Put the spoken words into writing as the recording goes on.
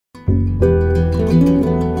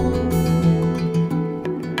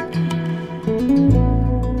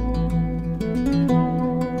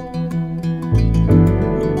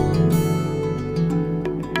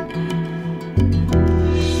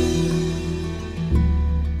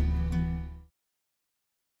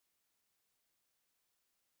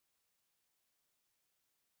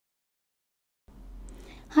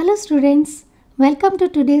Hello students, welcome to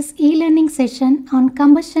today's e-learning session on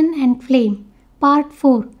combustion and flame, part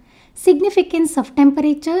 4, Significance of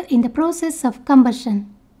Temperature in the Process of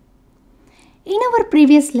Combustion. In our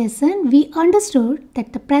previous lesson, we understood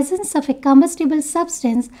that the presence of a combustible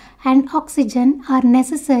substance and oxygen are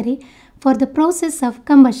necessary for the process of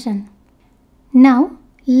combustion. Now,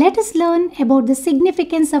 let us learn about the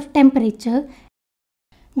significance of temperature.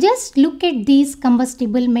 Just look at these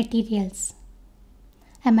combustible materials.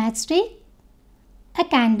 A matchstick, a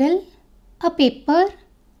candle, a paper,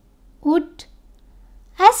 wood.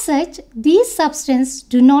 As such, these substances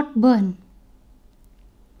do not burn.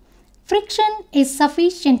 Friction is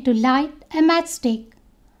sufficient to light a matchstick.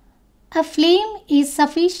 A flame is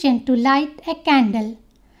sufficient to light a candle.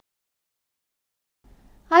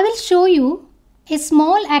 I will show you a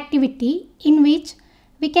small activity in which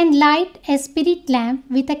we can light a spirit lamp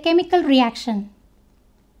with a chemical reaction.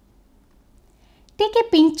 Take a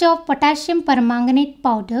pinch of potassium permanganate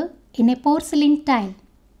powder in a porcelain tile.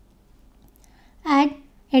 Add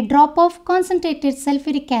a drop of concentrated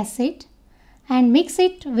sulfuric acid and mix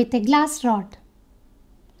it with a glass rod.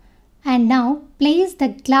 And now place the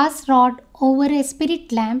glass rod over a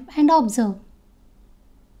spirit lamp and observe.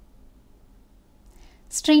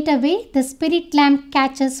 Straight away the spirit lamp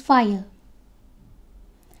catches fire.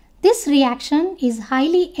 This reaction is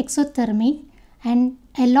highly exothermic and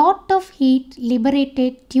a lot of heat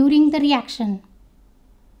liberated during the reaction.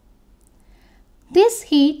 This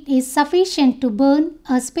heat is sufficient to burn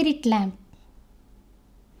a spirit lamp.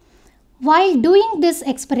 While doing this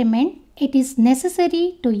experiment, it is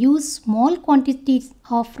necessary to use small quantities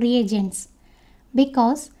of reagents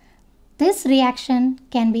because this reaction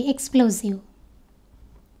can be explosive.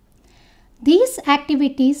 These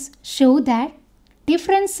activities show that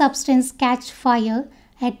different substances catch fire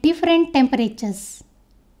at different temperatures.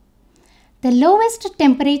 The lowest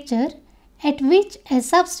temperature at which a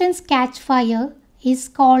substance catches fire is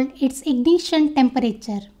called its ignition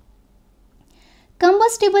temperature.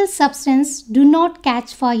 Combustible substances do not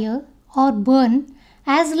catch fire or burn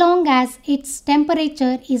as long as its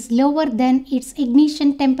temperature is lower than its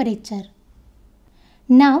ignition temperature.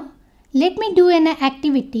 Now, let me do an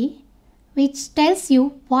activity which tells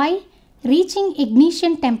you why reaching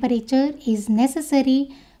ignition temperature is necessary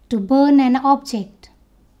to burn an object.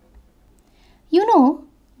 You know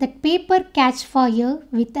that paper catches fire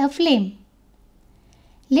with a flame.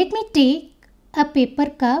 Let me take a paper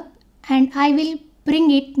cup and I will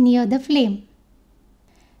bring it near the flame.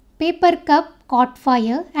 Paper cup caught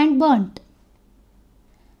fire and burnt.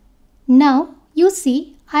 Now you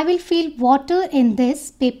see I will fill water in this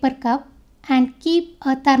paper cup and keep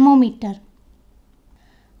a thermometer.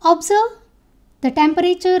 Observe the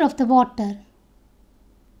temperature of the water.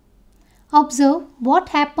 Observe what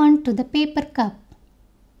happened to the paper cup.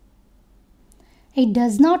 It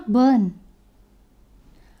does not burn.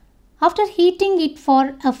 After heating it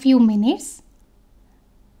for a few minutes,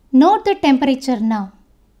 note the temperature now.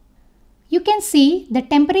 You can see the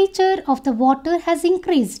temperature of the water has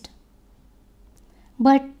increased.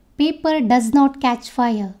 But paper does not catch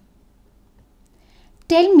fire.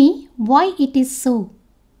 Tell me why it is so.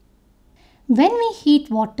 When we heat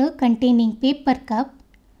water containing paper cup,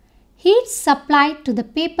 heat supplied to the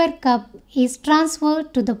paper cup is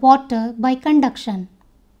transferred to the water by conduction.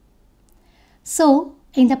 So,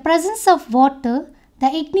 in the presence of water,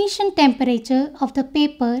 the ignition temperature of the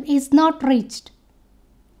paper is not reached.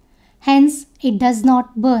 Hence, it does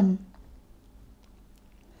not burn.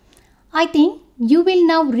 I think you will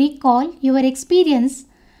now recall your experience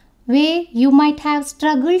where you might have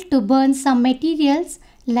struggled to burn some materials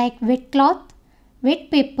like wet cloth, wet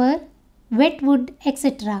paper, wet wood,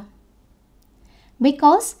 etc.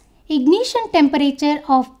 Because ignition temperature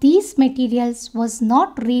of these materials was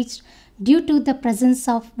not reached due to the presence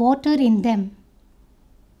of water in them.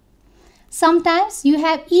 Sometimes you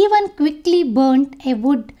have even quickly burnt a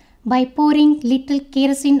wood by pouring little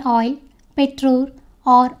kerosene oil, petrol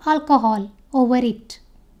or alcohol over it.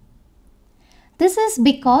 This is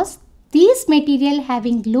because these materials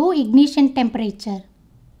having low ignition temperature.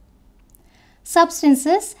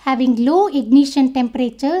 Substances having low ignition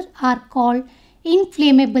temperature are called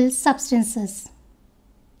inflammable substances.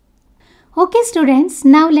 Okay students,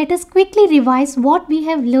 now let us quickly revise what we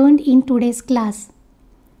have learned in today's class.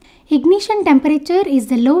 Ignition temperature is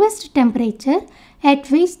the lowest temperature at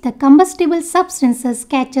which the combustible substances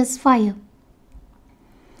catches fire.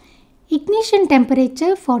 Ignition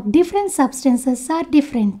temperature for different substances are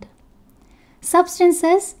different.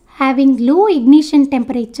 Substances having low ignition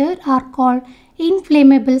temperature are called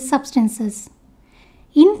inflammable substances.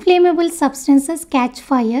 Inflammable substances catch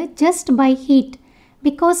fire just by heat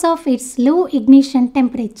because of its low ignition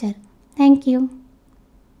temperature. Thank you.